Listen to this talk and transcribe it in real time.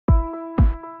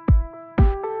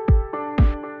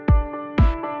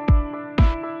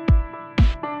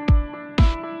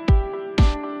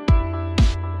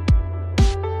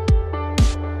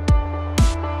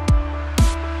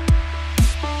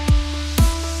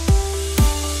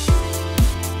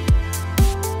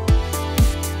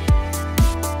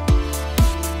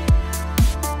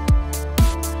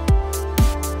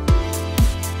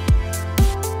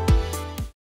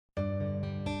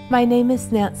My name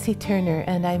is Nancy Turner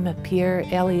and I'm a Pierre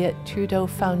Elliott Trudeau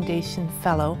Foundation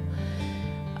Fellow.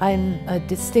 I'm a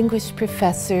distinguished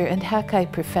professor and Hakai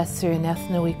professor in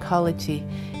ethnoecology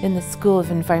in the School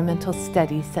of Environmental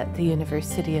Studies at the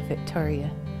University of Victoria.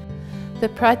 The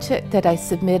project that I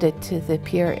submitted to the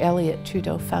Pierre Elliott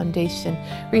Trudeau Foundation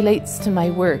relates to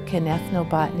my work in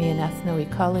ethnobotany and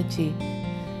ethnoecology.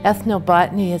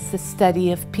 Ethnobotany is the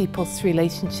study of people's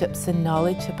relationships and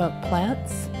knowledge about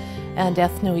plants, and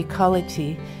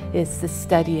ethnoecology is the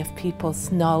study of people's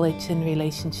knowledge and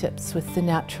relationships with the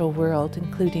natural world,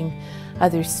 including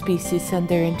other species and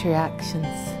their interactions.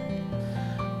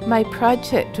 My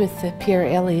project with the Pierre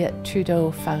Elliott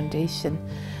Trudeau Foundation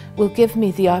will give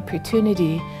me the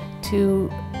opportunity to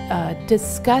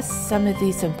discuss some of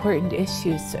these important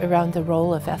issues around the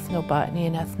role of ethnobotany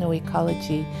and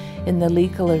ethnoecology in the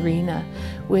legal arena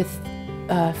with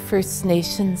First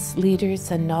Nations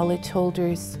leaders and knowledge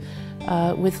holders,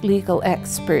 with legal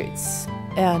experts,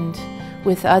 and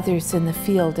with others in the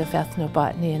field of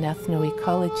ethnobotany and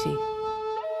ethnoecology.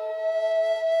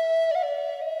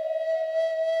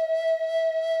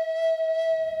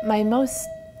 My most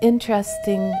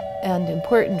interesting and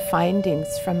important findings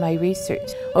from my research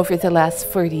over the last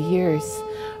 40 years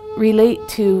relate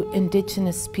to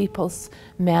Indigenous peoples'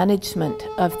 management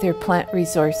of their plant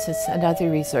resources and other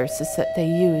resources that they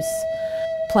use.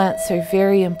 Plants are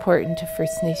very important to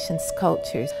First Nations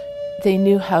cultures. They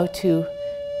knew how to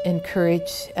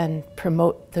encourage and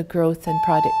promote the growth and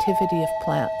productivity of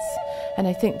plants. And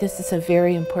I think this is a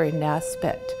very important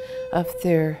aspect of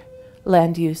their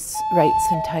land use rights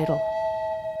and title.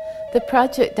 The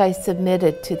project I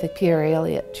submitted to the Pierre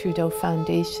Elliott Trudeau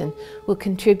Foundation will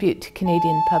contribute to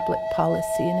Canadian public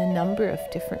policy in a number of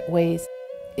different ways.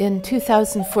 In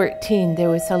 2014, there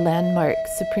was a landmark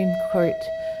Supreme Court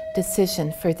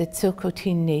decision for the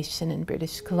Tsilhqot'in Nation in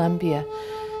British Columbia,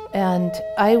 and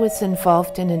I was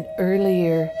involved in an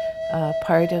earlier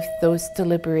part of those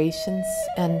deliberations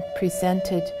and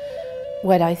presented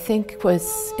what I think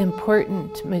was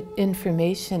important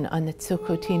information on the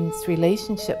Tsilhqot'in's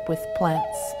relationship with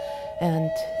plants and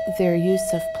their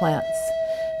use of plants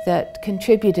that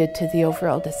contributed to the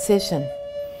overall decision.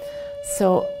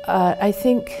 So I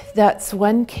think that's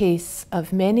one case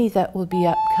of many that will be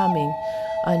upcoming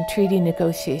on treaty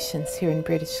negotiations here in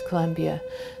British Columbia,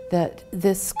 that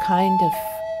this kind of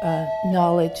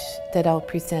knowledge that I'll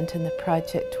present in the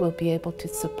project will be able to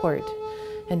support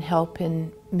and help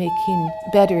in making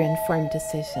better informed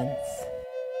decisions.